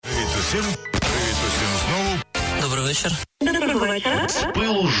усім. Привіт усім знову. Добрий вечір. Доброго вечора. З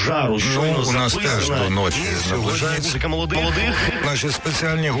пилу жару, щойно у нас теж до ночі наближається. Музика молодих. Наші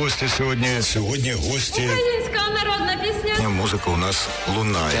спеціальні гості сьогодні гості. Українська народна пісня. Музика у нас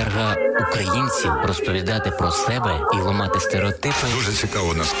лунає. Черга українців розповідати про себе і ламати стереотипи. Дуже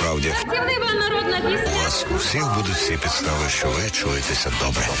цікаво насправді. Співлива народна У пісня. вас у всіх будуть всі підстави, що ви чуєтеся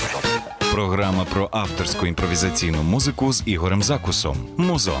добре. Програма про авторську імпровізаційну музику з Ігорем Закусом.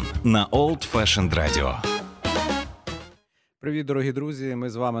 Музон на Old Fashioned Radio. Привіт, дорогі друзі! Ми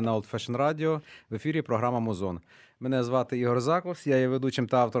з вами на Old Fashioned Radio. В ефірі програма «Музон». Мене звати Ігор Закус, я є ведучим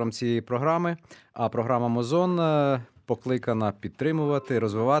та автором цієї програми. А програма «Музон» покликана підтримувати,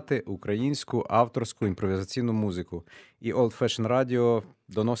 розвивати українську авторську імпровізаційну музику. І Old Fashioned Radio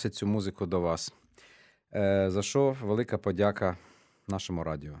доносить цю музику до вас. За що велика подяка нашому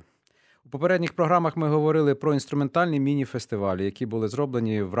радіо. У попередніх програмах ми говорили про інструментальні міні-фестивалі, які були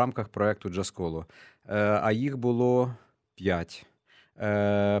зроблені в рамках проєкту «Джаз-коло». А їх було 5.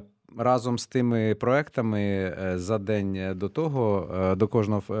 Разом з тими проектами за день до того, до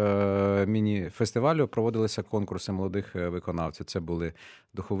кожного міні-фестивалю проводилися конкурси молодих виконавців. Це були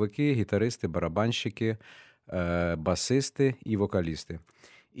духовики, гітаристи, барабанщики, басисти і вокалісти.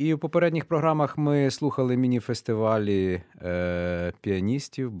 І в попередніх програмах ми слухали міні-фестивалі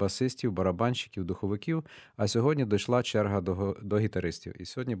піаністів, басистів, барабанщиків, духовиків, а сьогодні дійшла черга до гітаристів. І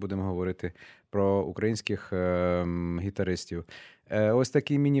сьогодні будемо говорити про українських гітаристів. Ось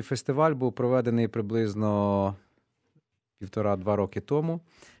такий міні-фестиваль був проведений приблизно 1,5-2 роки тому.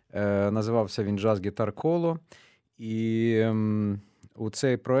 Називався він «Джаз Гітар Коло». І у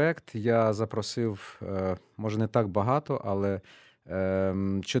цей проєкт я запросив, може не так багато, але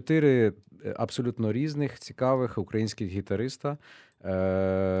 4 абсолютно різних, цікавих українських гітариста.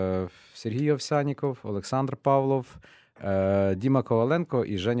 Сергій Овсянніков, Олександр Павлов, Діма Коваленко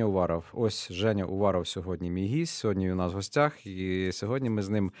і Женя Уваров. Ось Женя Уваров сьогодні мій гість, сьогодні у нас в гостях. І сьогодні ми з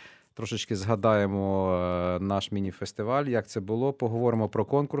ним трошечки згадаємо наш міні-фестиваль, як це було. Поговоримо про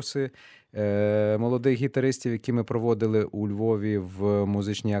конкурси молодих гітаристів, які ми проводили у Львові в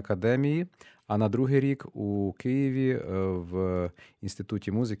музичній академії. А на другий рік у Києві в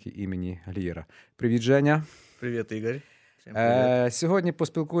Інституті музики імені Глієра. Привіт, Женя. Привіт, Ігор. Всім привіт. Сьогодні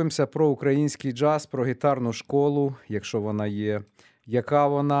поспілкуємося про український джаз, про гітарну школу, якщо вона є. Яка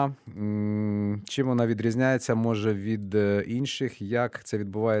вона, чим вона відрізняється, може, від інших, як це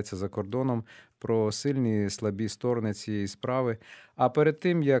відбувається за кордоном, про сильні, слабі сторони цієї справи. А перед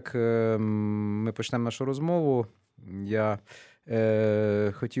тим, як ми почнемо нашу розмову, я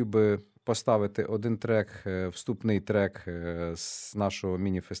хотів би поставити один трек, вступний трек з нашого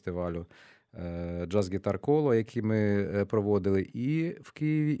міні-фестивалю «Джаз Гітар Коло», який ми проводили і в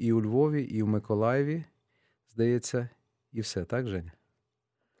Києві, і у Львові, і в Миколаєві, здається, і все, так, Женя?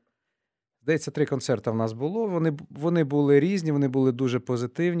 Здається, 3 концерти в нас було, вони були різні, вони були дуже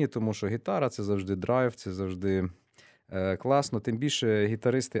позитивні, тому що гітара – це завжди драйв, це завжди класно, тим більше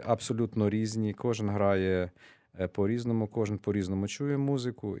гітаристи абсолютно різні, кожен грає по-різному, кожен по-різному чує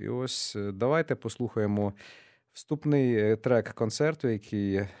музику. І ось давайте послухаємо вступний трек концерту,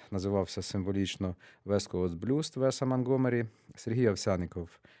 який називався символічно «West Coast Blues» Веса Монгомері. Сергій Овсяніков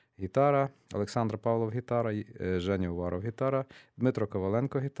 – гітара, Олександр Павлов – гітара, Женя Уваров – гітара, Дмитро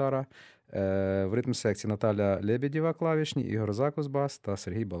Коваленко – гітара, в ритм-секції Наталя Лебедєва – клавішні, Ігор Закус – бас та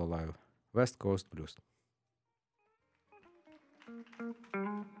Сергій Балалаєв. «West Coast Blues».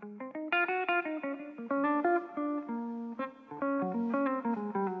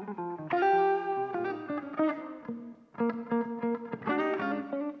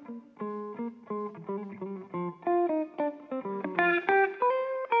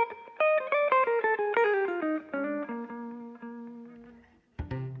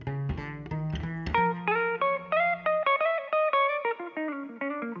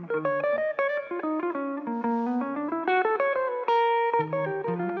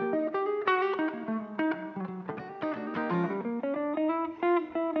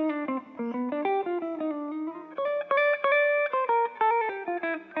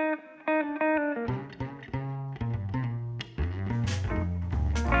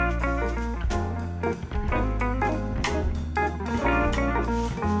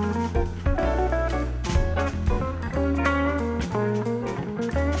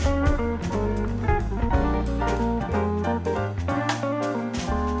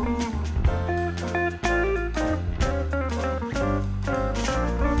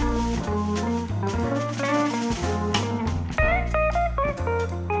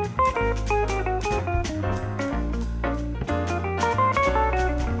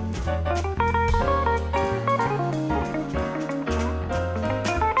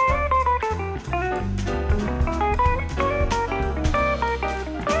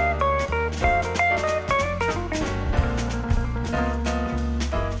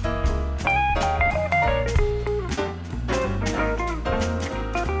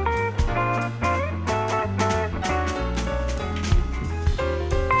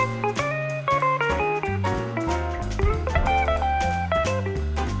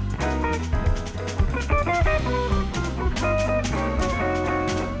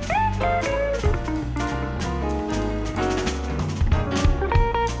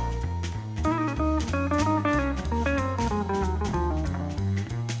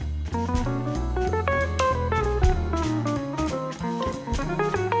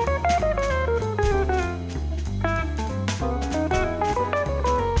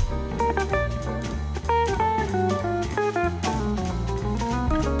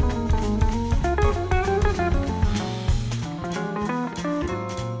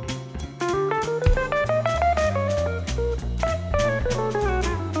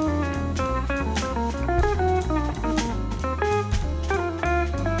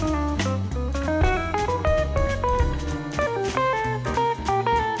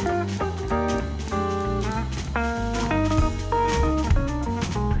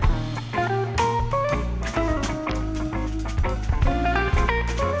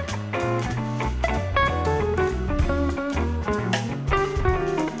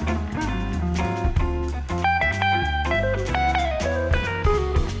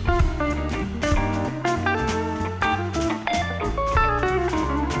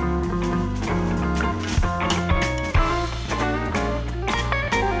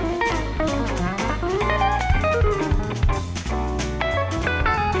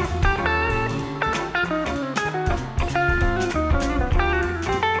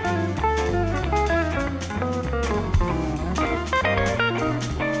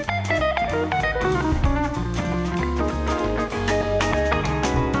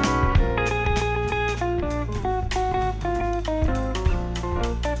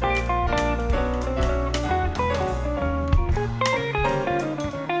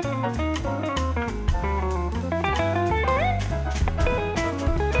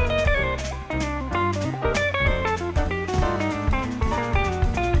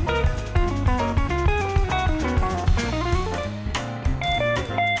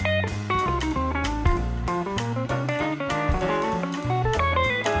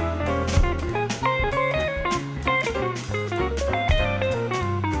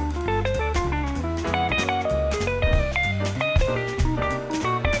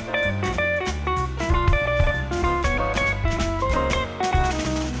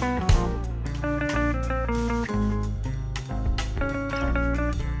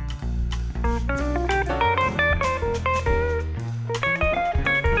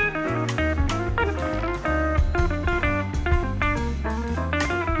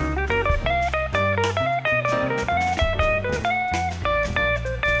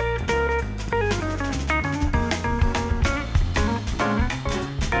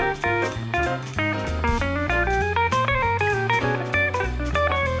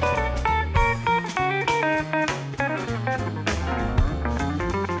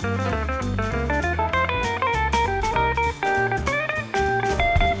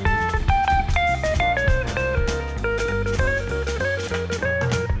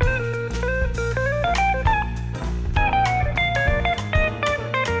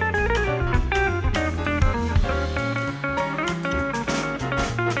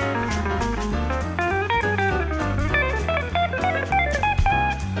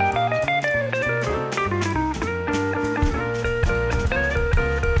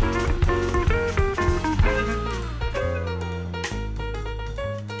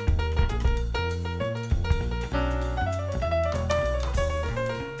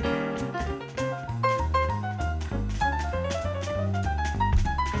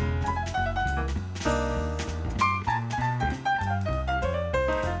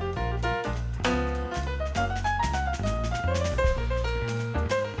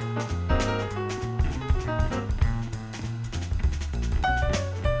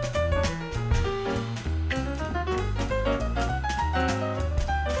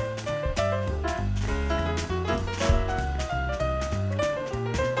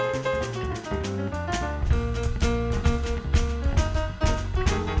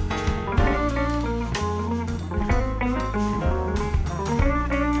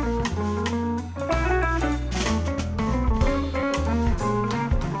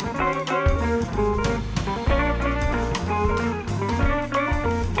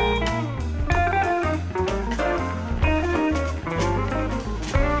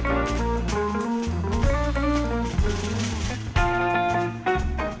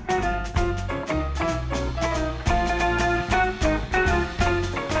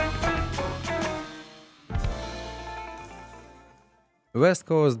 West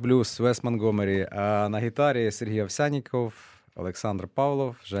Coast Blues, Вес Монгомері, а на гітарі Сергій Овсянніков, Олександр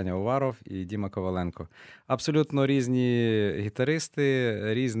Павлов, Женя Уваров і Діма Коваленко. Абсолютно різні гітаристи,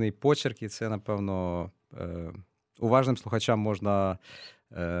 різний почерк, і це, напевно, уважним слухачам можна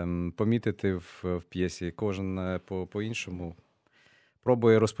помітити в п'єсі. Кожен по-іншому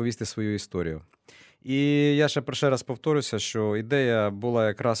пробує розповісти свою історію. І я ще раз повторюся, що ідея була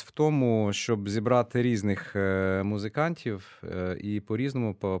якраз в тому, щоб зібрати різних музикантів і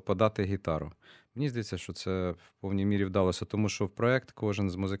по-різному подати гітару. Мені здається, що це в повній мірі вдалося, тому що в проєкт кожен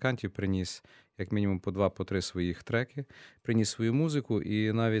з музикантів приніс як мінімум по 2-3 своїх треки, приніс свою музику,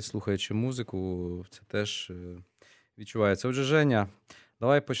 і навіть слухаючи музику, це теж відчувається. Отже, Женя,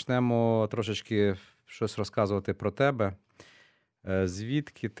 давай почнемо трошечки щось розказувати про тебе.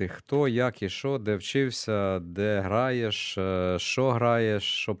 Звідки ти, хто, як і що, де вчився, де граєш,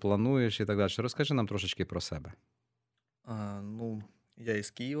 що плануєш і так далі. Розкажи нам трошечки про себе. Я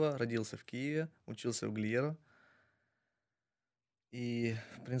из Киева, родился в Киеве, учился в Глиера. И,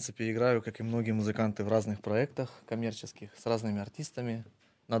 в принципе, играю, как и многие музыканты, в разных проектах коммерческих, с разными артистами.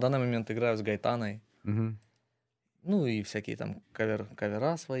 На данный момент играю с Гайтаной. Угу. Ну и всякие там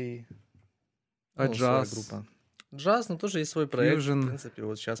кавера свои. А джаз? Своя группа. Джаз, тоже есть свой проект. Fusion. В принципе,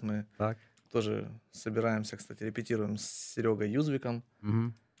 вот сейчас мы так. тоже собираемся, кстати, репетируем с Серегой Юзвиком.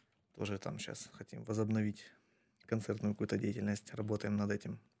 Угу. Тоже там сейчас хотим возобновить концертную какую-то деятельность, работаем над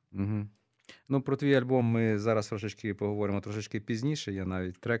этим. Угу. Про твій альбом ми зараз трошечки поговоримо трошечки пізніше. Я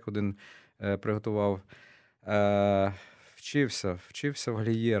навіть трек один приготував. Вчився в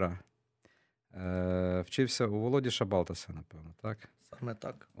Глієра. Вчився у Володі Шабалтаса, напевно, так? Саме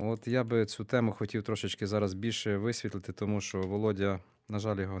так. От я би цю тему хотів трошечки зараз більше висвітлити, тому що Володя, на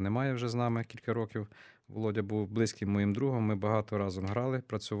жаль, його немає вже з нами кілька років. Володя був близьким моїм другом, ми багато разом грали,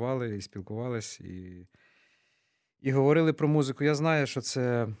 працювали і спілкувались, і говорили про музику. Я знаю, що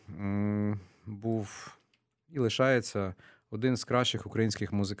це був і лишається один з кращих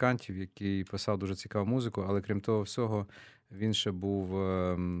українських музикантів, який писав дуже цікаву музику, але крім того всього, він ще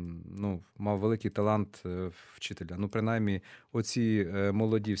мав великий талант вчителя. Принаймні, оці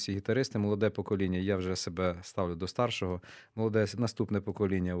молоді всі гітаристи, молоде покоління, я вже себе ставлю до старшого, молоде наступне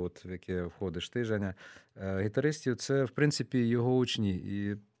покоління, в яке входиш ти, Женя, гітаристів, це, в принципі, його учні.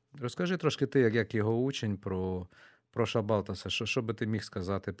 І розкажи трошки ти, як його учень, про Шабалтаса. Що би ти міг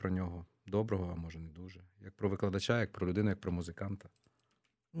сказати про нього? Доброго, а може не дуже? Як про викладача, як про людину, як про музиканта?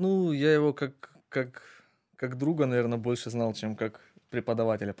 Я його как друга, наверное, больше знал, чем как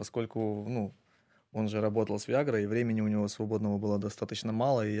преподавателя, поскольку, он же работал с Виагрой, и времени у него свободного было достаточно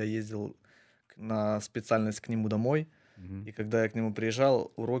мало, и я ездил на специальность к нему домой, и когда я к нему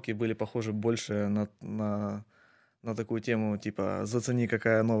приезжал, уроки были похожи больше на такую тему, типа «зацени,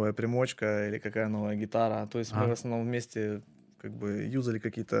 какая новая примочка» или «какая новая гитара». То есть мы в основном вместе юзали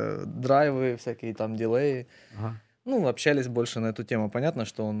какие-то драйвы, всякие там дилеи. Общались больше на эту тему. Понятно,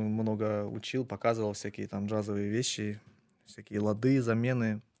 что он много учил, показывал всякие там джазовые вещи, всякие лады,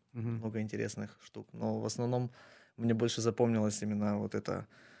 замены, много интересных штук. Но в основном мне больше запомнилось именно вот это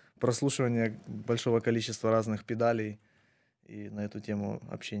прослушивание большого количества разных педалей и на эту тему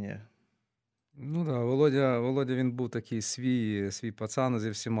общения. Володя, він був такий свій пацан зі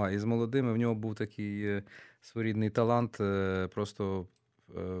всіма. І з молодими в нього був такий своєрідний талант просто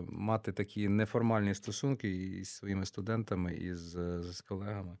мати такі неформальні стосунки із своїми студентами, і з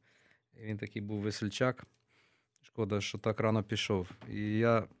колегами. І він такий був весельчак. Шкода, що так рано пішов. І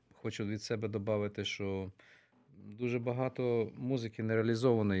я хочу від себе додати, що дуже багато музики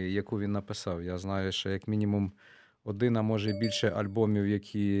нереалізованої, яку він написав. Я знаю, що як мінімум один, а може і більше альбомів,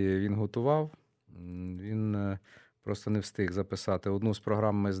 які він готував, він просто не встиг записати. Одну з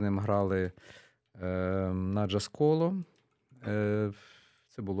програм ми з ним грали на джаз-коло.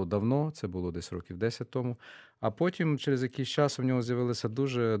 Це було давно, це було десь років 10 тому. А потім через якийсь час у нього з'явилася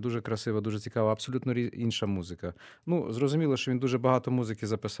дуже, дуже красива, дуже цікава, абсолютно інша музика. Зрозуміло, що він дуже багато музики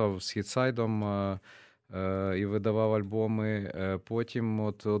записав з хітсайдом і видавав альбоми. Потім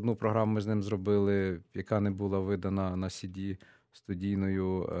одну програму ми з ним зробили, яка не була видана на CD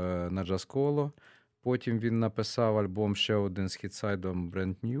студійною на джаз-коло. Потім він написав альбом ще один з хітсайдом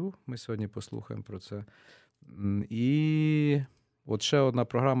Brand New. Ми сьогодні послухаємо про це. І ще одна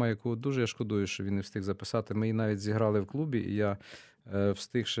програма, яку дуже я шкодую, що він не встиг записати. Ми її навіть зіграли в клубі, і я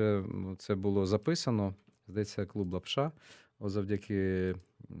встиг ще, це було записано, здається, клуб «Лапша». Завдяки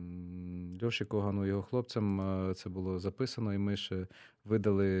Льоші Когану, його хлопцям, це було записано, і ми ще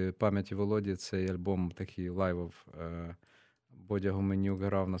видали пам'яті Володі цей альбом, такий лайвов. Бодя Гуменюк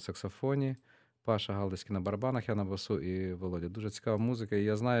грав на саксофоні, Паша Галицький на барабанах, я на басу і Володя. Дуже цікава музика, і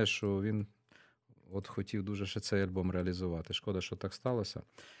я знаю, що він От хотів дуже ще цей альбом реалізувати. Шкода, що так сталося.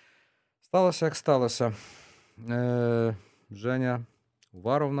 Сталося, як сталося. Женя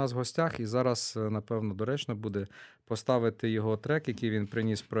Уваров в нас в гостях, і зараз, напевно, доречно буде поставити його трек, який він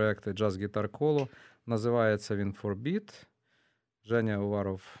приніс в проєкт Jazz Guitar Colo. Називається він Forbid. Женя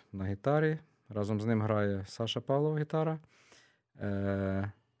Уваров на гітарі. Разом з ним грає Саша Павлов гітара,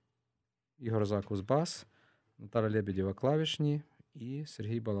 Ігор Закус бас, Наталя Лебедєва клавішні і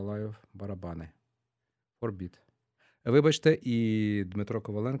Сергій Балалаєв барабани. Forbid. Вибачте, і Дмитро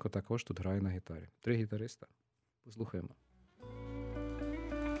Коваленко також тут грає на гітарі. 3 гітариста. Послухаємо.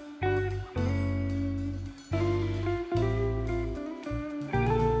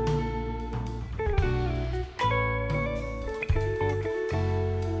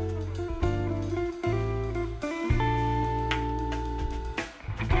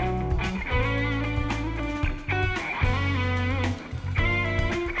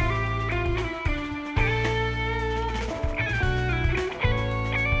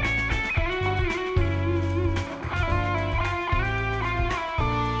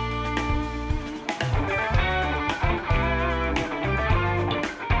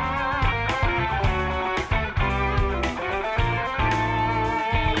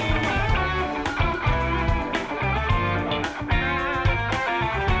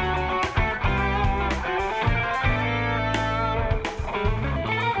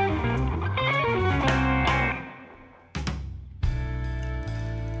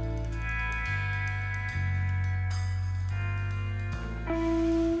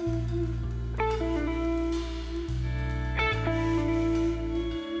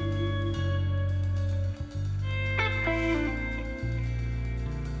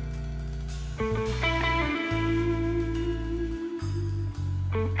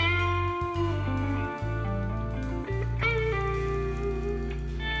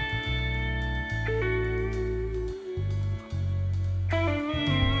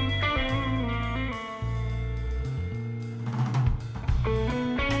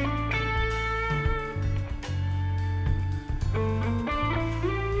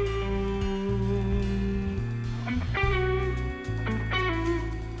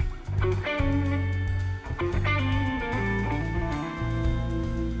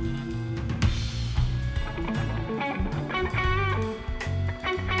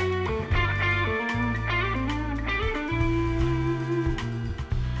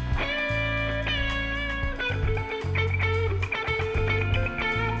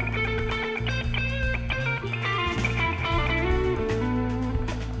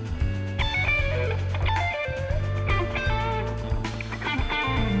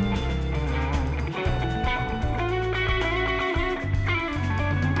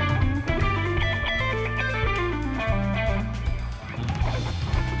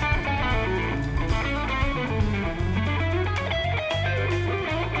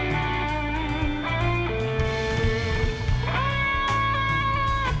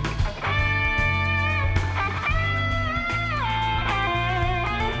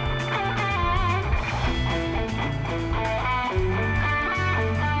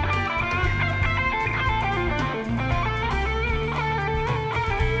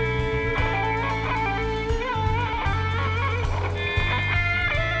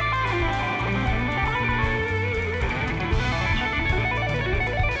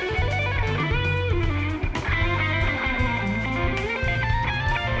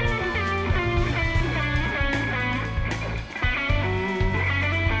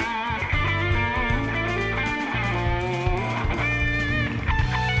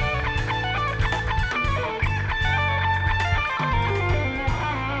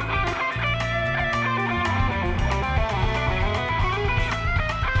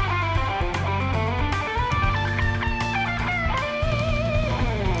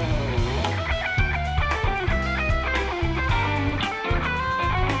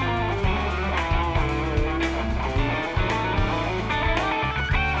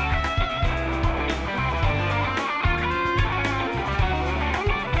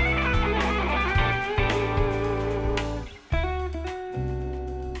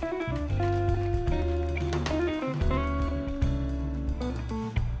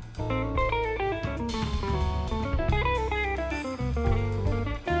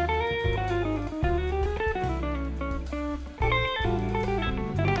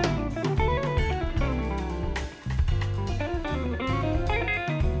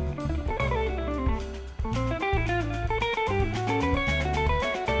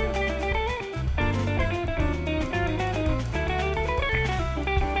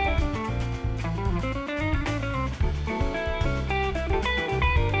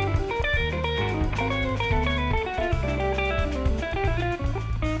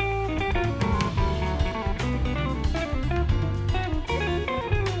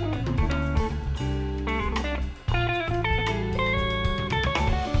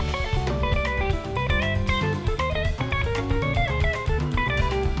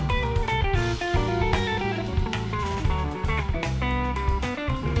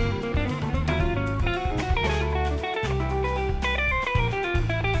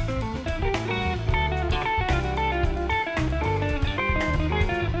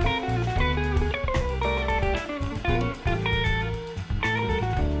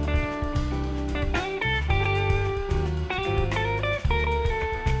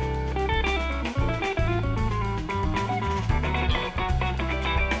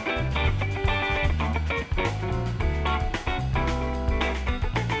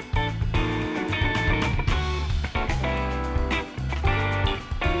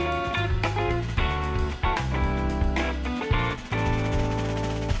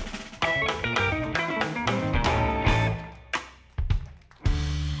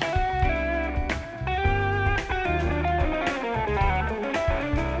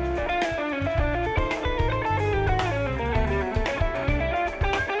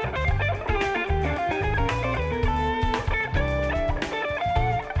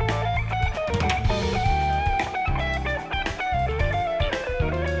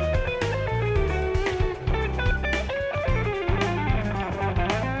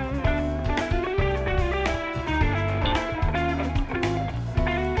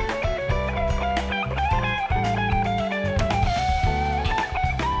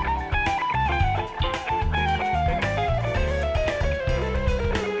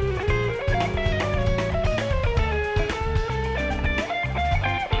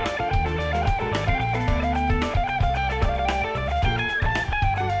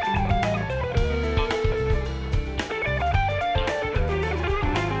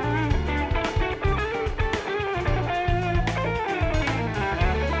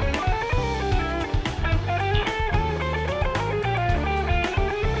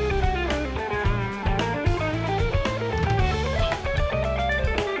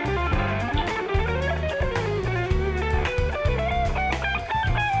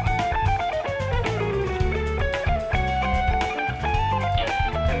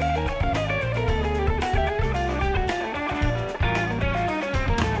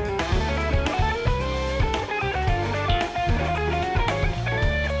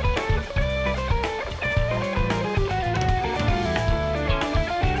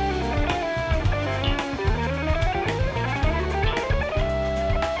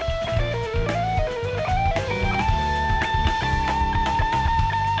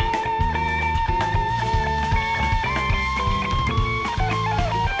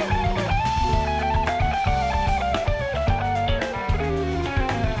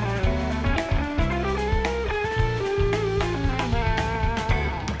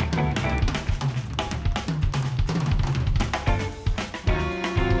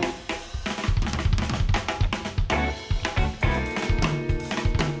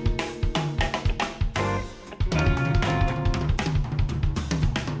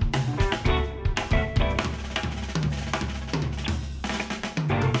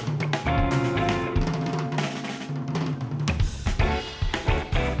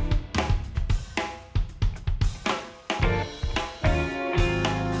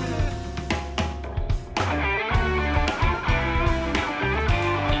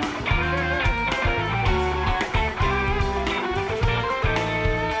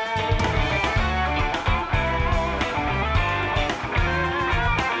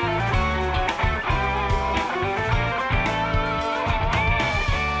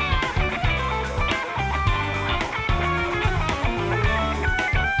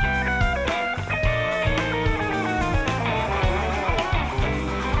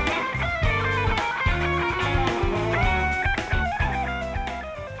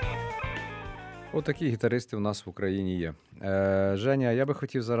 Отакі гітаристи у нас в Україні є. Женя, я би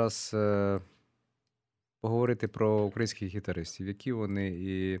хотів зараз поговорити про українських гітаристів. Які вони?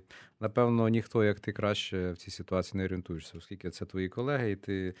 І, напевно, ніхто, як ти, краще в цій ситуації не орієнтуєшся, оскільки це твої колеги, і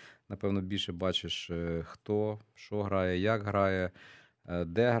ти, напевно, більше бачиш, хто, що грає, як грає,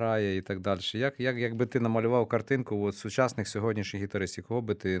 де грає і так далі. Якби ти намалював картинку от сучасних сьогоднішніх гітаристів, кого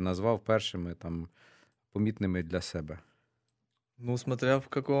би ти назвав першими там помітними для себе? Ну, смотря в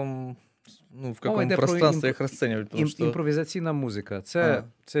каком Мова пространстве йде про их расценивать. Потому что... імпровізаційна музика.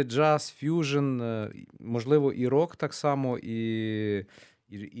 Це джаз, ф'южн, можливо, і рок так само,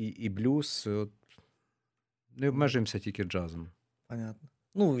 і блюз. От. Не обмежуємося тільки джазом. Понятно.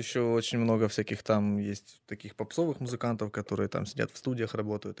 Ну, еще очень много всяких там есть таких попсовых музыкантов, которые там сидят в студиях,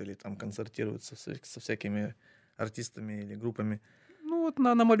 работают или там концертируют со всякими артистами или группами. Ну, от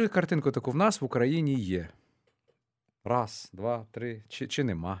намалюй картинку таку. В нас в Україні є. Раз, два, три. Чи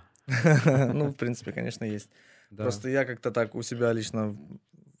нема? Ну, в принципе, конечно, есть. Да. Просто я как-то так у себя лично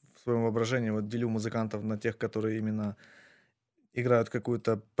в своем воображении вот делю музыкантов на тех, которые именно играют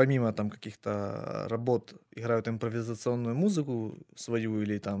какую-то, помимо там каких-то работ, играют импровизационную музыку свою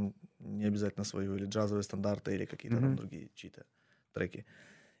или там не обязательно свою, или джазовые стандарты, или какие-то там другие чьи-то треки.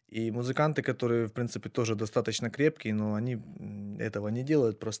 И музыканты, которые, в принципе, тоже достаточно крепкие, но они этого не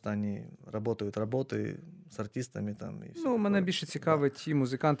делают, просто они работают работы з артистами. Там, і ну, мене більше цікавить ті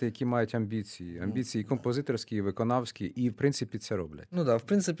музиканти, які мають амбіції. Амбіції композиторські, і виконавські, і, в принципі, це роблять. Ну да, в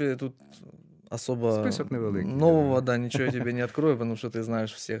принципе, тут особо список невеликий. Нового, да, ничего я тебе не открою, потому что ты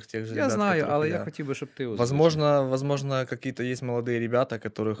знаешь всех тех же ребят. Я знаю, але я хотів би, щоб ти озвучил. Возможно, какие-то есть молодые ребята,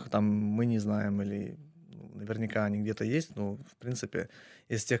 которых там мы не знаем, или наверняка они где-то есть, но, в принципе,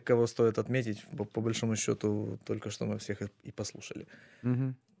 из тех, кого стоит отметить, по большому счету, только что мы всех и послушали.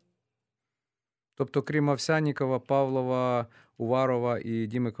 Угу. Тобто, крім Овсяннікова, Павлова, Уварова і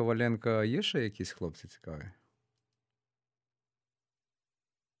Діми Коваленка, є ще якісь хлопці цікаві?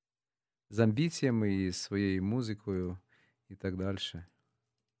 З амбіціями і своєю музикою і так далі.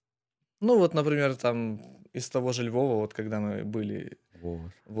 Ну, вот, например, там из того же Львова, вот когда мы были,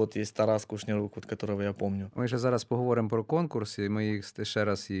 вот есть Тарас Кушнірук, вот, которого я помню. Ми ще зараз поговоримо про конкурс, і ми ще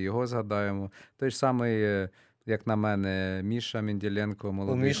раз і його згадаємо. Той ж самий, як на мене, Міша Менділенко,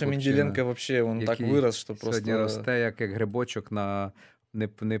 молодий Міша Менділенко, вообще, він так вирос, що просто... Сьогодні росте, як грибочок на...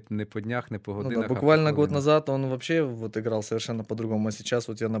 Не по днях, не по годинах. Ну, да, буквально год назад он вообще вот играл совершенно по-другому. А сейчас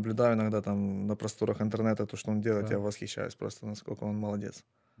вот я наблюдаю иногда там на просторах интернета то, что он делает, да. Я восхищаюсь просто, насколько он молодец.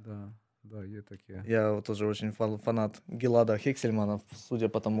 Да, є таке. Я вот тоже очень фанат Гелада Хексельмана, судя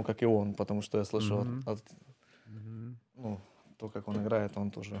по тому, как и он, потому что я слышал ну, то, как он играет,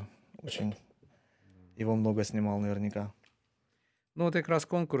 он тоже очень... Его много снимал наверняка. Ну, от якраз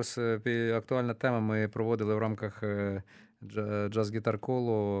конкурс, актуальна тема, ми проводили в рамках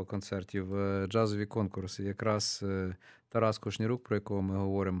джаз-гітар-коло концертів, джазові конкурси. Якраз Тарас Кушнірук, про якого ми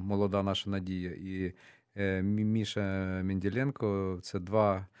говоримо, молода наша надія, і Міша Менділенко – це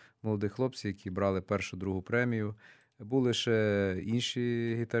два молоді хлопці, які брали першу, другу премію. Були ще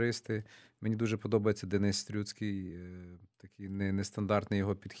інші гітаристи. Мені дуже подобається Денис Стрюцький, такий нестандартний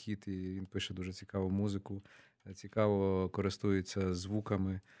його підхід, і він пише дуже цікаву музику, цікаво користується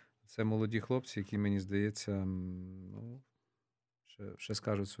звуками. Це молоді хлопці, які, мені здається, ну, ще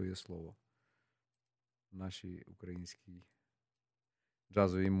скажуть своє слово в нашій українській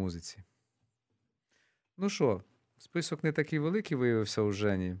джазовій музиці. Ну що, список не такий великий виявився у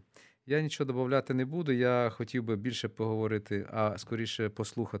Жені. Я нічого додавати не буду. Я хотів би більше поговорити, а скоріше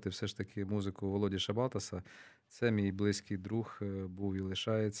послухати все ж таки музику Володі Шабалтаса. Це мій близький друг, був і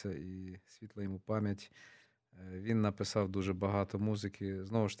лишається, і світла йому пам'ять. Він написав дуже багато музики.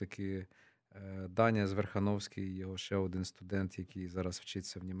 Знову ж таки, Даня Зверхановський, його ще один студент, який зараз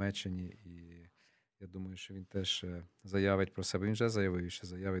вчиться в Німеччині. І я думаю, що він теж заявить про себе. Він вже заявив, що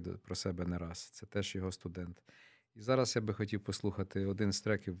заявить про себе не раз. Це теж його студент. І зараз я би хотів послухати один з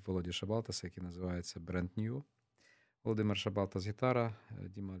треків Володі Шабалтаса, який називається «Brand New». Володимир Шабалтас – гітара,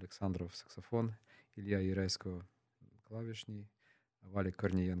 Діма Олександров – саксофон, Ілля Єресько – клавішні, Валік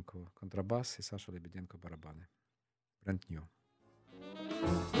Корнієнко – контрабас і Саша Лебеденко – барабани. «Brand New».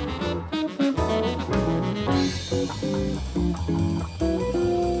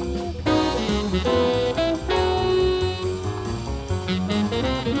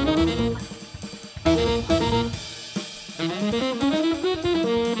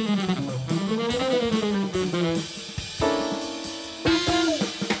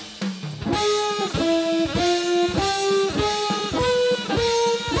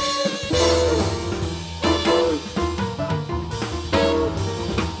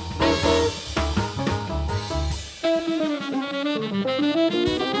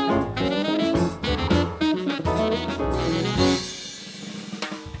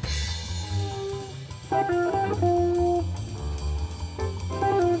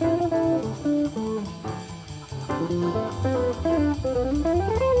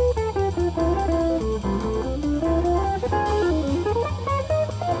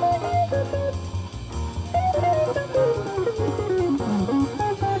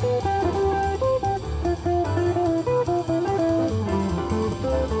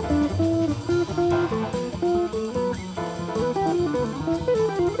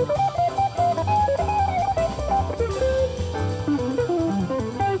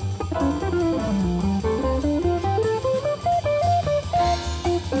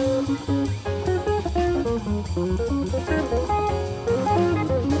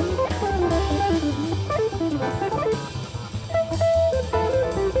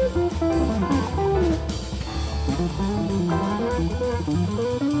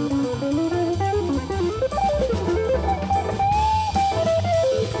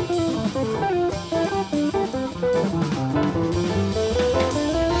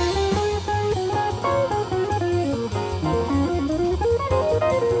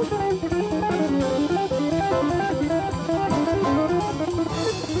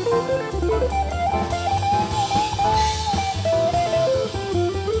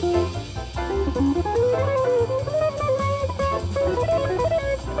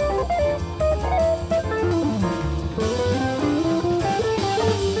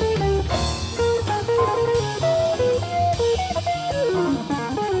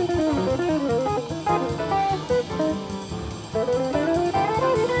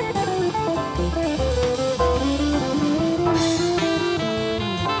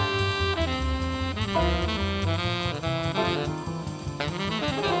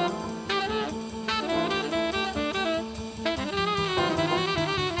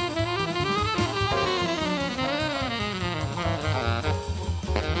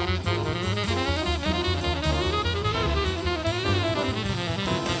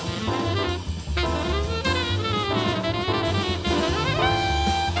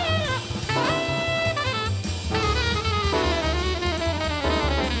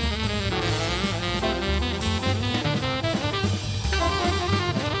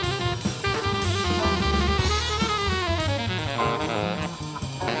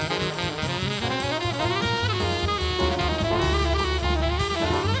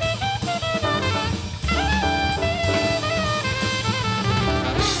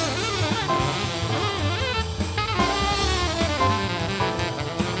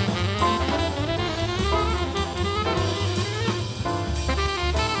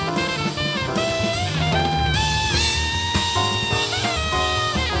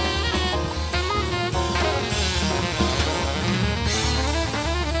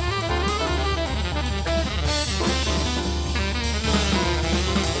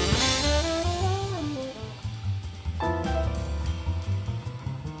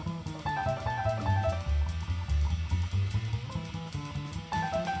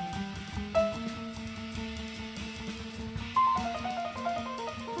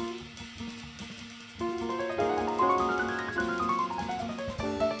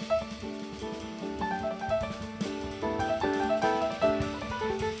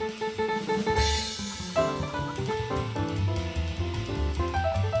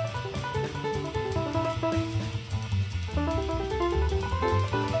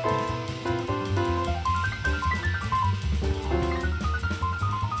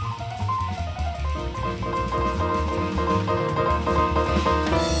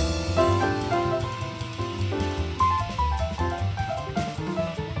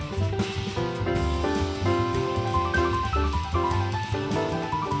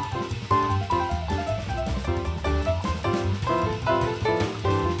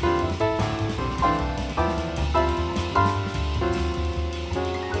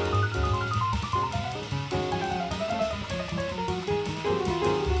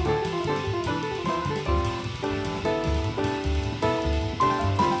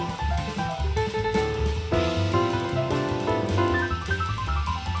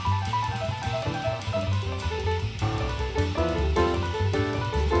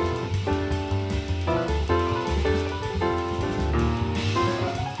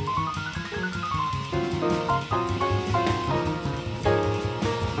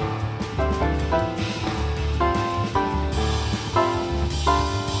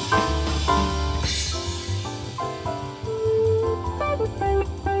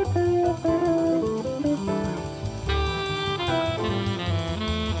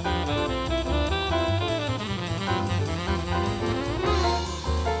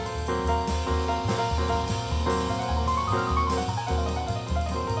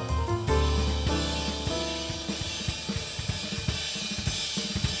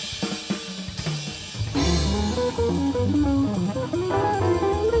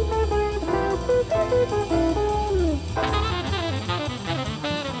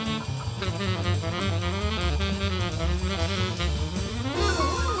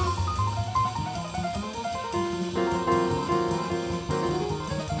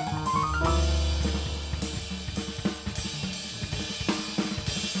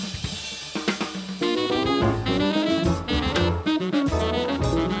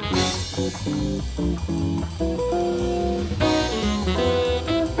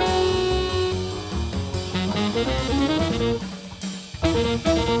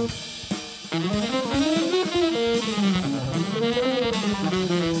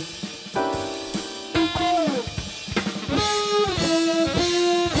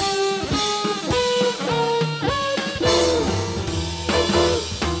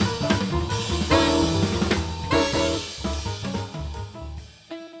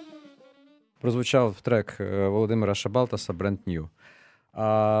 Прозвучав трек Володимира Шабалтаса «Brand New».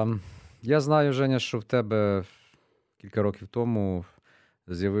 Я знаю, Женя, що в тебе кілька років тому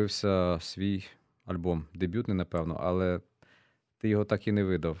з'явився свій альбом. Дебютний, напевно, але ти його так і не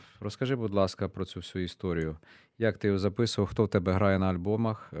видав. Розкажи, будь ласка, про цю всю історію. Як ти його записував, хто в тебе грає на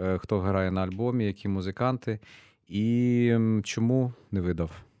альбомах, хто грає на альбомі, які музиканти, і чому не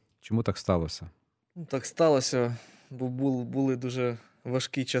видав? Чому так сталося? Так сталося, бо були дуже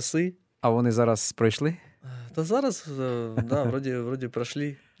важкі часи. А вони зараз пройшли? Да зараз, да, вроде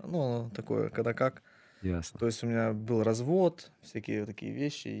прошли. Ну, такое, когда как. Ясно. То есть у меня был развод, всякие такие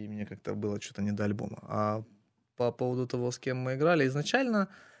вещи, и мне как-то было что-то не до альбома. А по поводу того, с кем мы играли, изначально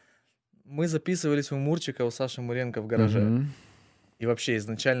мы записывались у Мурчика, у Саши Муренко в гараже. Мгм. И вообще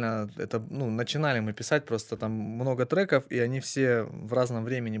изначально это, начинали мы писать, просто там много треков, и они все в разном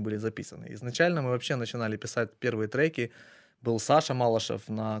времени были записаны. Изначально мы вообще начинали писать первые треки. Был Саша Малышев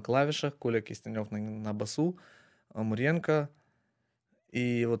на клавишах, Коля Кистенёв на басу, Муренко.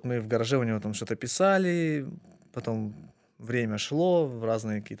 И вот мы в гараже у него там что-то писали, потом время шло,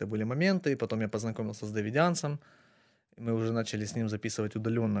 разные какие-то были моменты, потом я познакомился с Давидянцем, и мы уже начали с ним записывать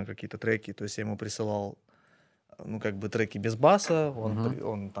удаленно какие-то треки, то есть я ему присылал, треки без баса,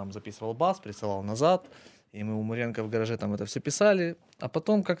 он там записывал бас, присылал назад, и мы у Муренко в гараже там это все писали, а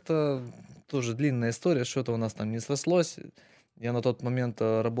потом как-то тоже длинная история, что-то у нас там не срослось. Я на тот момент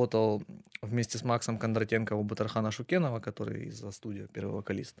работал вместе с Максом Кондратенко у Батархана Шукенова, который из-за студии, первый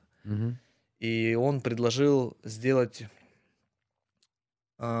вокалист. Угу. И он предложил сделать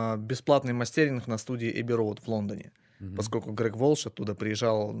бесплатный мастеринг на студии Abbey Road в Лондоне, Угу. поскольку Грег Волш оттуда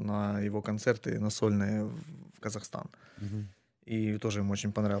приезжал на его концерты, на сольные в Казахстан. Угу. И тоже ему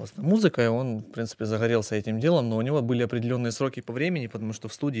очень понравилась эта музыка, и он, в принципе, загорелся этим делом, но у него были определенные сроки по времени, потому что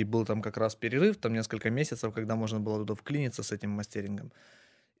в студии был там как раз перерыв, там несколько месяцев, когда можно было туда вклиниться с этим мастерингом.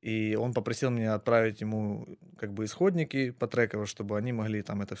 И он попросил меня отправить ему исходники по трекам, чтобы они могли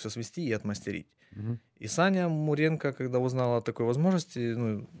там это все свести и отмастерить. Угу. И Саня Муренко, когда узнал о такой возможности,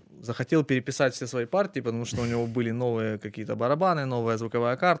 захотел переписать все свои партии, потому что у него были новые какие-то барабаны, новая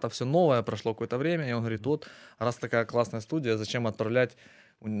звуковая карта, все новое, прошло какое-то время, и он говорит, вот, раз такая классная студия, зачем отправлять,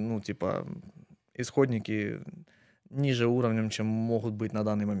 исходники ниже уровнем, чем могут быть на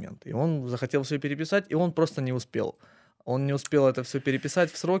данный момент. И он захотел все переписать, и он просто не успел. Он не успел это все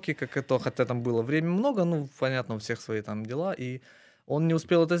переписать в сроки, хотя там было время много, понятно, у всех свои там дела, и он не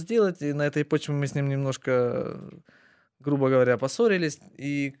успел это сделать, и на этой почве мы с ним немножко, грубо говоря, поссорились,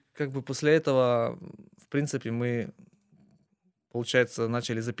 и после этого, в принципе, мы, получается,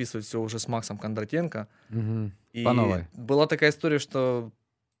 начали записывать все уже с Максом Кондратенко. Угу. И По новой. была такая история, что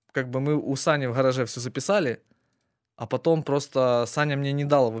мы у Сани в гараже все записали, а потом просто Саня мне не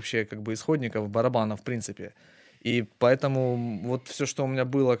дал вообще исходников, барабанов, в принципе. И поэтому вот все, что у меня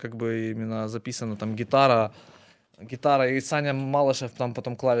было именно записано, там гитара, и Саня Малышев там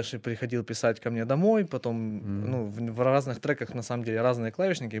потом клавиши приходил писать ко мне домой, потом, в разных треках, на самом деле, разные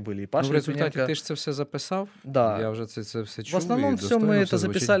клавишники были. И Паша в результаті Литвиненко... ти ж це все записав? Да. Я вже це все чув. В основном і все достойно мы все это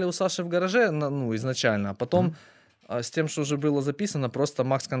звучить. записали у Саши в гараже, изначально, а потом с тем, что уже было записано, просто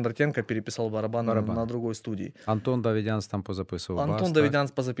Макс Кондратенко переписал барабан. На другой студии. Антон Давидянц там позаписував бас. Антон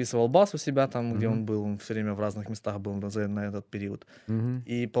Давидянц позаписывал бас у себя там, где он был, он все время в разных местах был на этот период. Угу.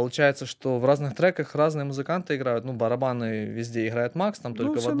 И получается, что в разных треках разные музыканты играют. Барабаны везде играет Макс, там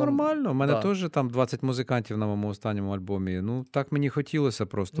только все в одном... нормально. У мене Да. теж там 20 музикантів на моєму останньому альбомі. Так мені хотілося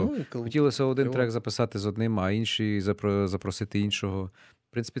просто. Хотілося один кльово. трек записати з одним, а інший запросити іншого.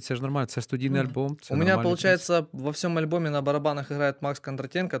 В принципе, це ж нормально, це студийный альбом. Це У меня, нормальный получается, во всем альбоме на барабанах играет Макс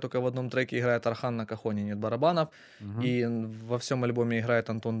Кондратенко, только в одном треке играет Архан на кахоне, нет барабанов. Мгм. И во всем альбоме играет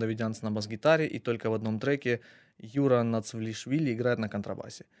Антон Давидянц на бас-гитаре, и только в одном треке Юра Нацвлишвили играет на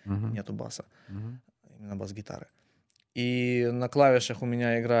контрабасе. Мгм. Нету баса, Мгм. именно бас-гитары. И на клавишах у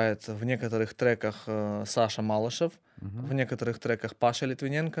меня играет в некоторых треках Саша Малышев, Мгм. в некоторых треках Паша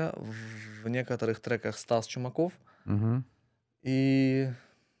Литвиненко, в некоторых треках Стас Чумаков. Мгм. И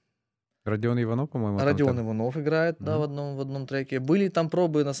Родіон Іванов, по-моєму, там Родион так. Иванов играет, да, в одном треке. Были там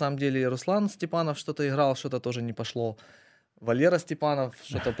пробы, на самом деле, Руслан Степанов что-то играл, что-то тоже не пошло. Валера Степанов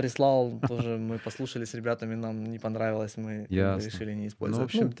что-то прислал, тоже мы послушали с ребятами, нам не понравилось, мы Ясно. решили не Ну, в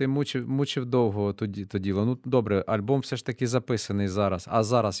использовать. общем, ти мучив довго то діло. Ну, добре, альбом все ж таки записаний зараз. А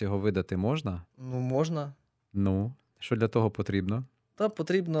зараз його видати можна? Ну, можно. Ну, що для того потрібно? Да,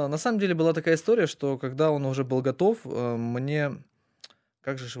 потребно. На самом деле была такая история, что когда он уже был готов, мне,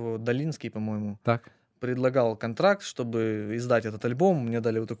 как же его, Долинский, по-моему, Так. предлагал контракт, чтобы издать этот альбом. Мне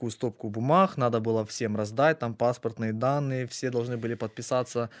дали вот такую стопку бумаг, надо было всем раздать, там паспортные данные, все должны были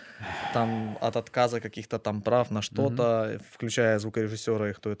подписаться там от отказа каких-то там прав на что-то, включая звукорежиссера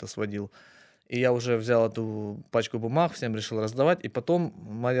и кто это сводил. И я уже взял эту пачку бумаг, всем решил раздавать. И потом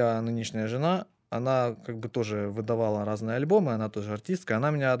моя нынешняя жена, она как бы тоже выдавала разные альбомы, она тоже артистка,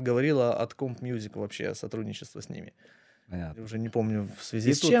 она меня отговорила от Comp Music вообще, сотрудничества с ними. Понятно. Я вже не пам'ятаю в связи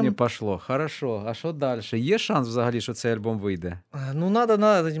І з тут чим. не пошло. Хорошо. А що далі? Є шанс взагалі, що цей альбом вийде? Ну, надо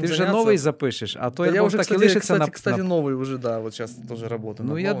этим Ти вже заняться. новий запишеш, а той Да, я альбом уже, так і кстати, лишиться кстати, новый уже, да, вот сейчас тоже работаю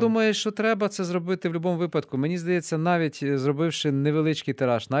Ну, над я новым. думаю, що треба це зробити в будь-якому випадку. Мені здається, навіть зробивши невеличкий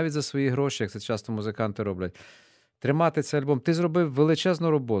тираж, навіть за свої гроші, як це часто музиканти роблять, тримати цей альбом. Ти зробив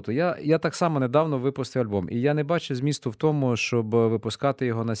величезну роботу. Я так само недавно випустив альбом, і я не бачу змісту в тому, щоб випускати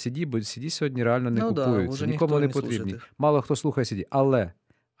його на CD, бо CD сьогодні реально не Ну да, купуються, вже нікому ніхто не не слухає потрібні. їх. Мало хто слухає CD.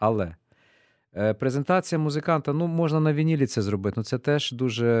 Але презентація музиканта, ну, можна на вінілі це зробити, ну це теж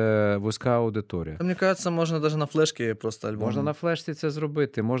дуже вузька аудиторія. Мне кажется, можно даже на флешке просто альбом. Можна на флешці це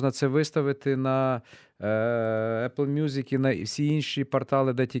зробити, можна це виставити на Apple Music і на всі інші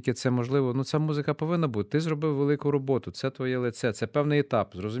портали, де тільки це можливо. Ну, ця музика повинна бути. Ти зробив велику роботу, це твоє лице, це певний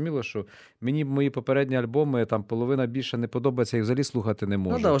етап. Зрозуміло, що мені мої попередні альбоми, там половина більше не подобається, їх взагалі слухати не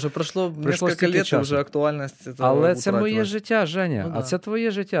можу. Ну да, уже пройшло несколько стільки лет, и часу. уже актуальность этого Але це моє утратилась. життя, Женя. Ну А да. це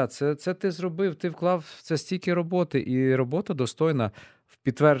твоє життя. Це ти зробив, ти вклав в це стільки роботи, і робота достойна. В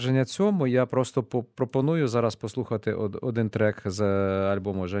підтвердження цьому я просто пропоную зараз послухати один трек з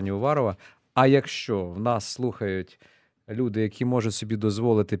альбому Жені Уварова. А якщо в нас слухають люди, які можуть собі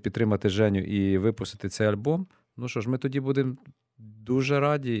дозволити підтримати Женю і випустити цей альбом, ну що ж, ми тоді будемо дуже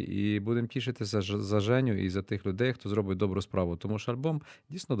раді і будемо тішитися за Женю і за тих людей, хто зробить добру справу. Тому що альбом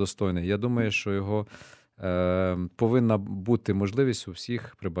дійсно достойний. Я думаю, що його повинна бути можливість у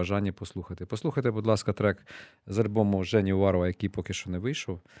всіх при бажанні послухати. Послухайте, будь ласка, трек з альбому Жені Уварова, який поки що не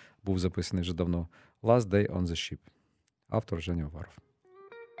вийшов, був записаний вже давно. Last Day on the Ship. Автор Женя Уваров.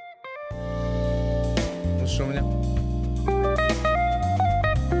 Ну что у меня?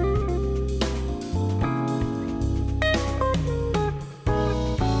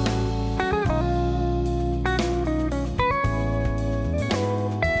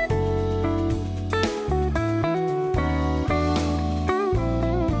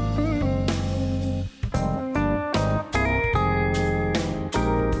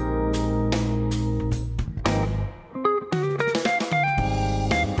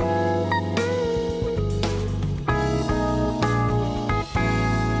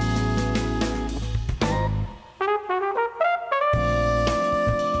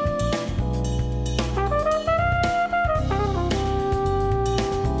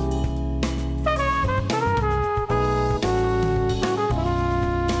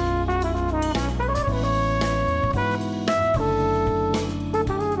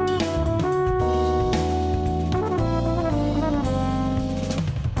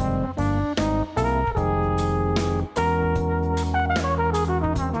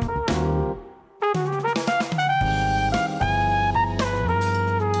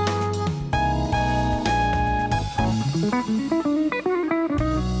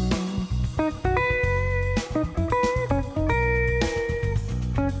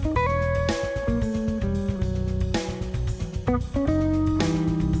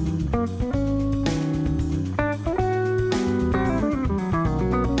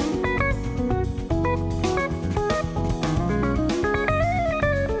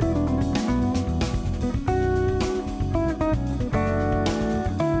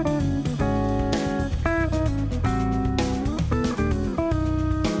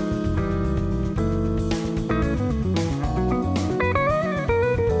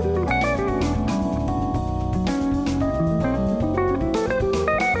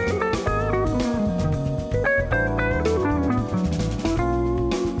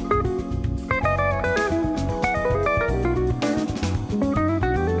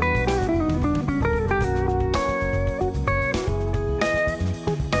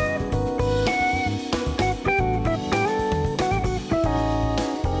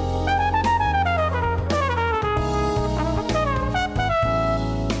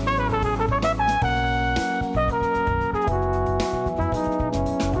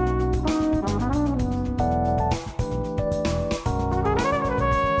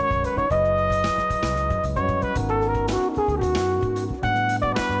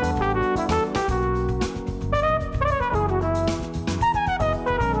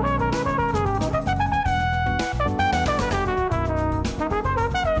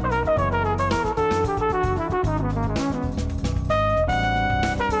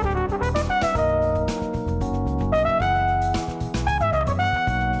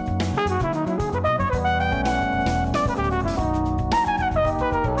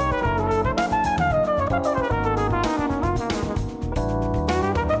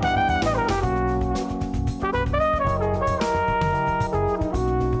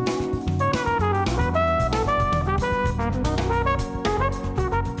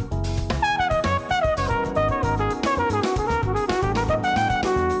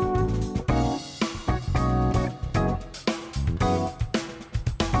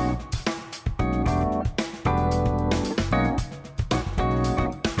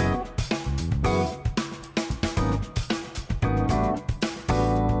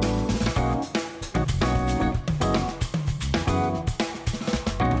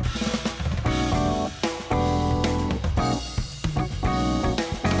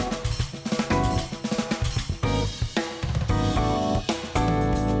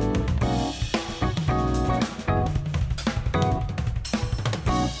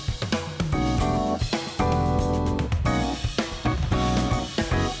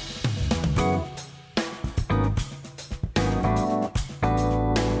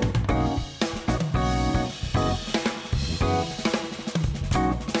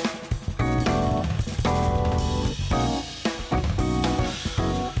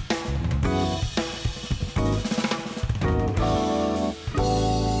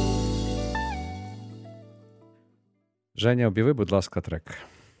 Женя, об'яви, будь ласка, трек.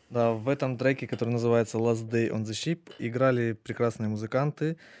 Да, в этом треке, который называется Last Day on the Ship, играли прекрасные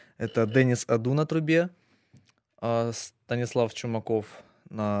музыканты. Это Денис Аду на трубе, Станислав Чумаков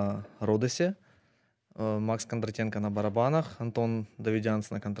на родосе, Макс Кондратенко на барабанах, Антон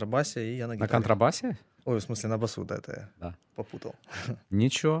Давидянц на контрабасе и я на гитаре. На контрабасі? Ой, в смысле на басу, да, это я Да. попутал.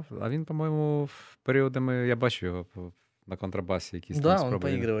 Нічого. А він, по-моєму, періодами, я бачу його на контрабасі якісь Да, там он спроби.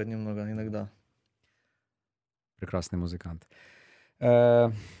 поигрывает немного иногда. Прекрасний музикант.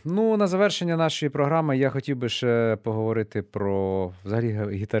 Ну, на завершення нашої програми я хотів би ще поговорити про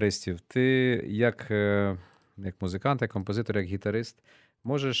взагалі гітаристів. Ти як музикант, як композитор, як гітарист,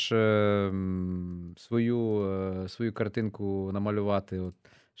 можеш свою картинку намалювати? От,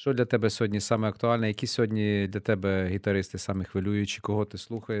 що для тебе сьогодні саме актуальне? Які сьогодні для тебе гітаристи саме хвилюючі? Кого ти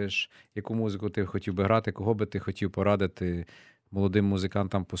слухаєш? Яку музику ти хотів би грати? Кого би ти хотів порадити молодим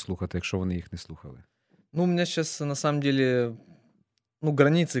музикантам послухати, якщо вони їх не слухали? Ну, у меня сейчас, на самом деле,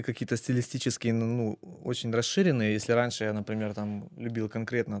 границы какие-то стилистические, очень расширенные. Если раньше я, например, там любил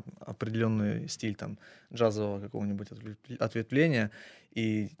конкретно определенный стиль там джазового какого-нибудь ответвления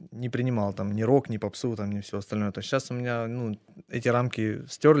и не принимал там ни рок, ни попсу, там, ни все остальное, то сейчас у меня, эти рамки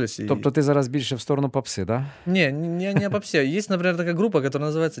стерлись. Тобто ти зараз більше в сторону попси, да? Не о попсе. Есть, например, такая группа,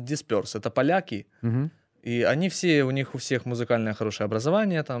 которая называется Disperse. Это поляки. Угу. И они все, у них у всех музыкальное хорошее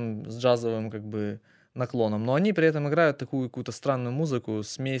образование, там, с джазовым, как бы, наклоном, но они при этом играют такую какую-то странную музыку,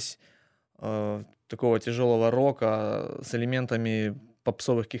 смесь такого тяжелого рока с элементами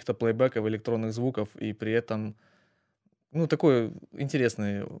попсовых каких-то плейбеков, электронных звуков, и при этом, такой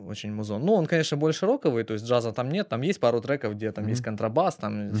интересный очень музон. Он, конечно, больше роковый, то есть джаза там нет, там есть пару треков, где там есть контрабас,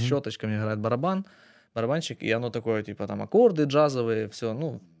 там с щеточками играет барабанщик, и оно такое, типа, там аккорды джазовые,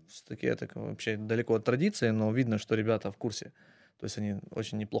 все, такие, так, вообще далеко от традиции, но видно, что ребята в курсе, то есть они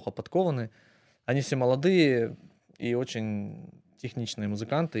очень неплохо подкованы. Они все молодые и очень техничные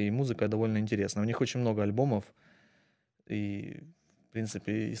музыканты, и музыка довольно интересная. У них очень много альбомов, и, в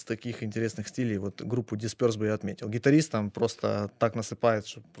принципе, из таких интересных стилей вот группу Disperse бы я отметил. Гитарист там просто так насыпает,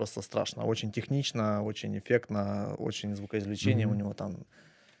 что просто страшно. Очень технично, очень эффектно, очень звукоизвлечение у него там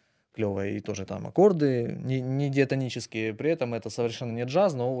клевое, и тоже там аккорды не диатонические. При этом это совершенно не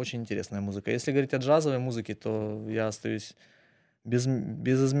джаз, но очень интересная музыка. Если говорить о джазовой музыке, то я остаюсь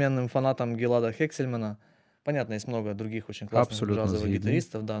безызменным фанатом Гелада Хексельмана. Понятно, есть много других очень классных Абсолютно джазовых згідний.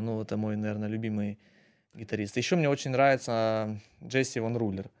 гитаристов, да, это мой, наверное, любимый гитарист. Еще мне очень нравится Джесси Ван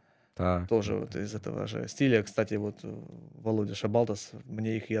Рулер. Так. Тоже вот из этого же стиля. Кстати, вот Володя Шабалтас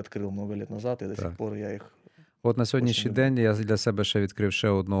мне их и открыл много лет назад, и до сих пор я их... От на сьогоднішній день я для себе ще відкрив ще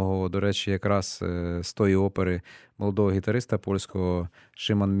одного, до речі, якраз з тої опери молодого гітариста польського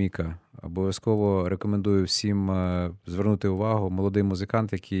Шиман Міка. Обов'язково рекомендую всім звернути увагу. Молодий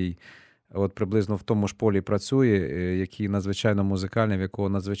музикант, який от приблизно в тому ж полі працює, який надзвичайно музикальний, в якого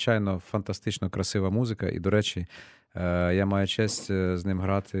надзвичайно фантастично красива музика. І, до речі, я маю честь з ним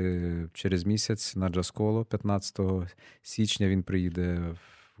грати через місяць на джаз-коло. 15 січня він приїде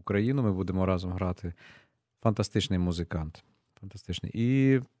в Україну, ми будемо разом грати. Фантастичний музикант. Фантастичний.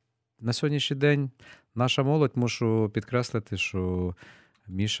 І на сьогоднішній день наша молодь, мушу підкреслити, що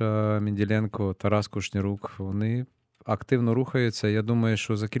Міша Менділенко, Тарас Кушнірук, вони активно рухаються. Я думаю,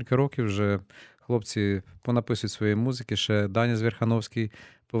 що за кілька років вже хлопці понаписують свої музики, ще Даня Зверхановський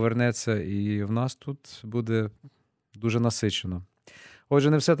повернеться, і в нас тут буде дуже насичено. Отже,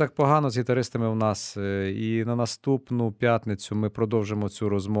 не все так погано з гітаристами в нас. І на наступну п'ятницю ми продовжимо цю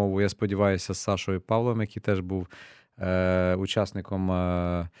розмову, я сподіваюся, з Сашою Павловим, який теж був учасником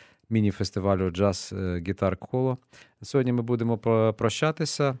міні-фестивалю «Джаз Гітар Коло». Сьогодні ми будемо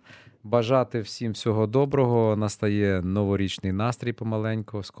прощатися, бажати всім всього доброго. Настає новорічний настрій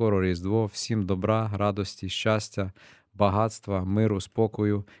помаленько, скоро Різдво. Всім добра, радості, щастя, багатства, миру,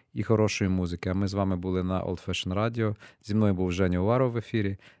 спокою і хорошої музики. А ми з вами були на Old Fashion Radio. Зі мною був Женя Уваров в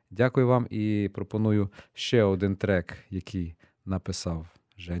ефірі. Дякую вам і пропоную ще один трек, який написав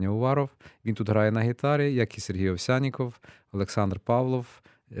Женя Уваров. Він тут грає на гітарі, як і Сергій Овсяніков, Олександр Павлов,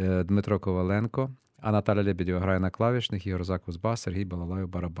 Дмитро Коваленко, а Наталя Лебедєва грає на клавішних, Ігор Закус бас, Сергій Балалаєв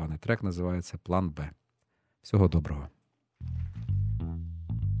барабани. Трек називається «План Б». Всього доброго.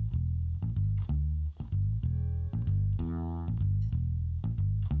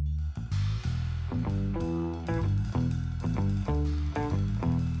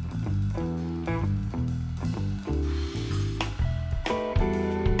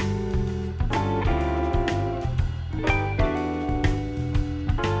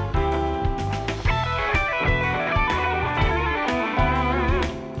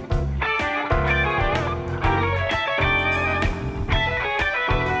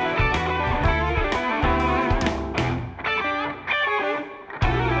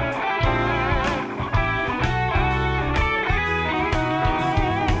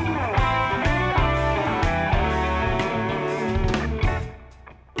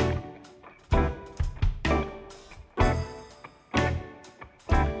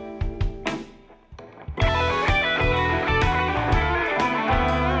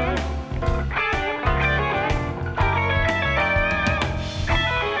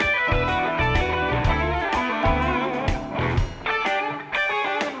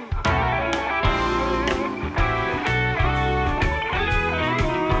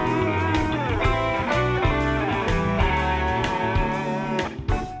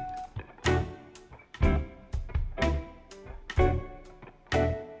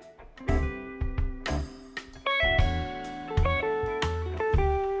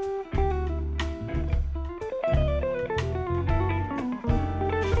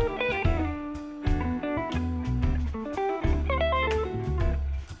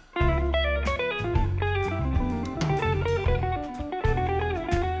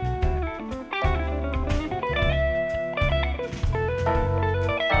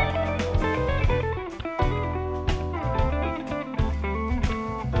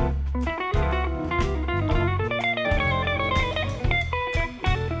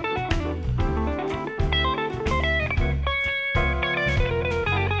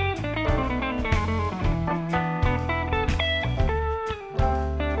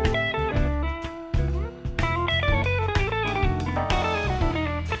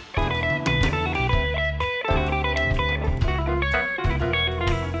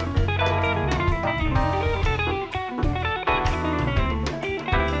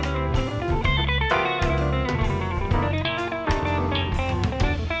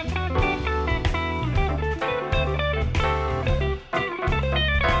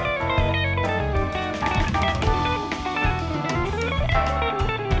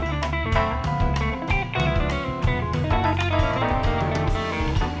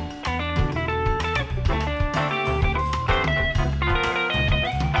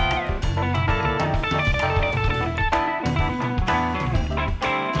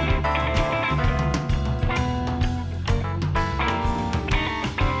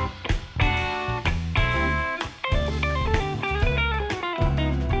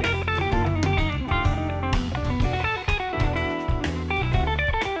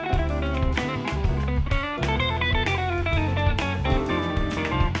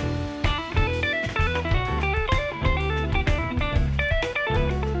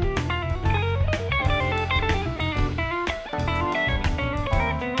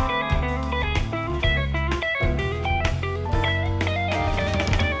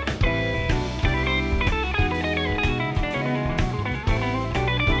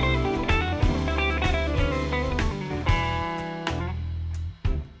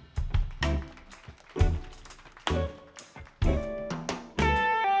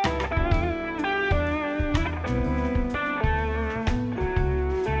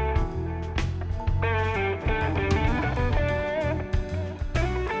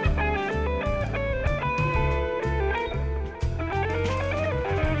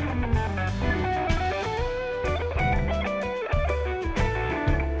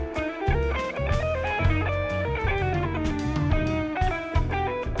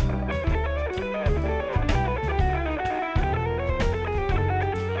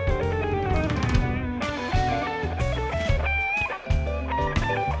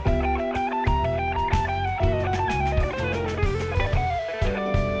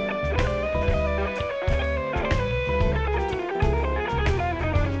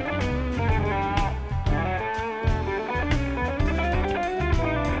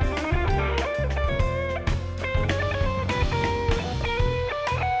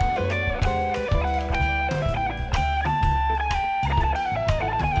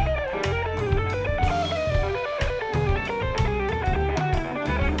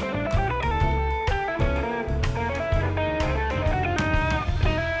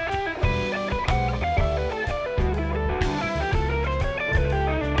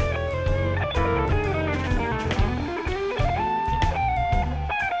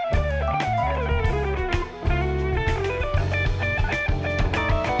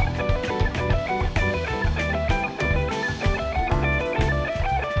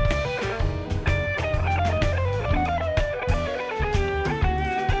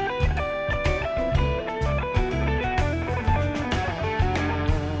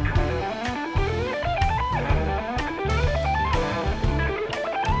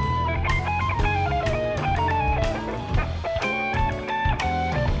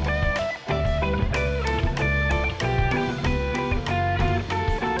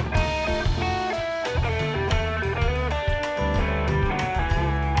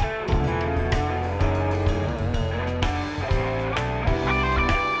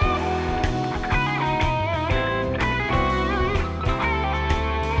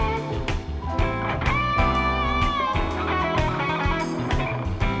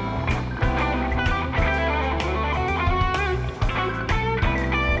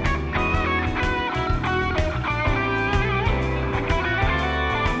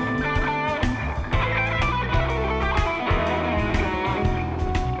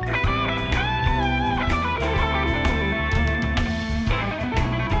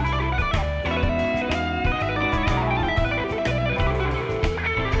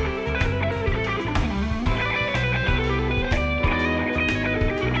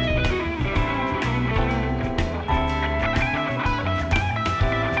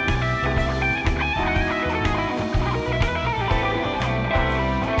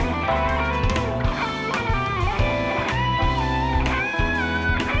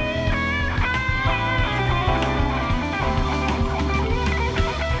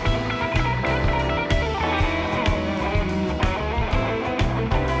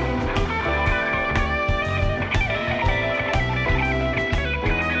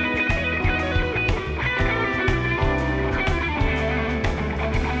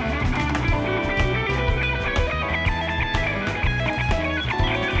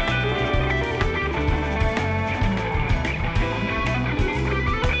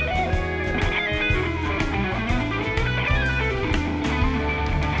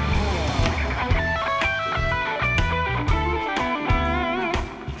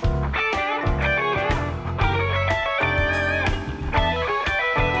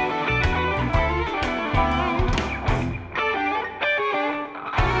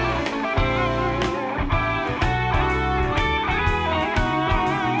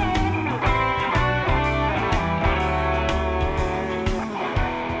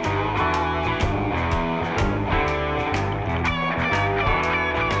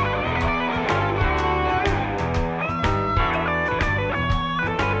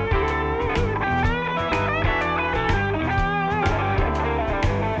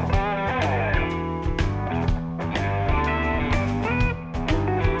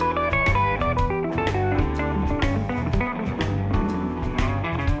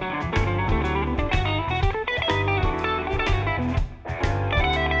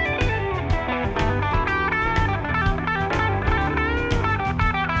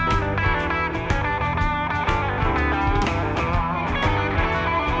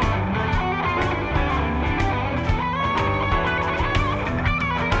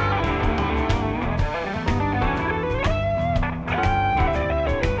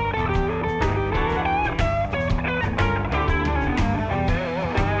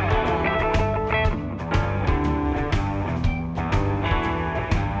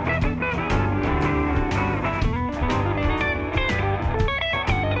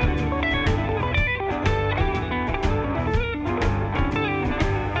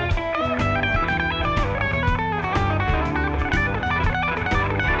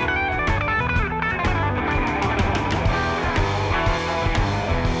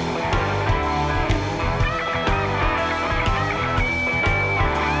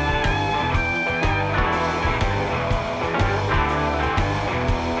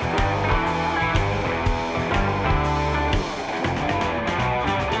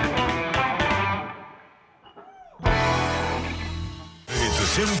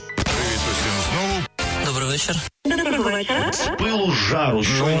 жару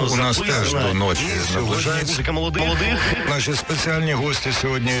щойно у нас теж записана. до ночі І сьогодні наближається. музика молодих. Наші спеціальні гості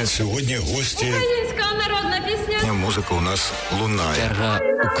сьогодні гості. Українська народна пісня. Музика у нас лунає. Черга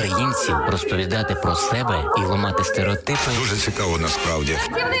українців розповідати про себе і ламати стереотипи. Дуже цікаво насправді.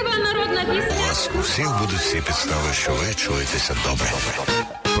 Співлива народна У пісня. вас у всіх будуть всі підстави, що ви чуєтеся добре.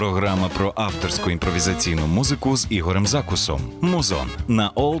 Програма про авторську імпровізаційну музику з Ігорем Закусом. Музон на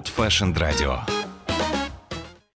Old Fashioned Radio.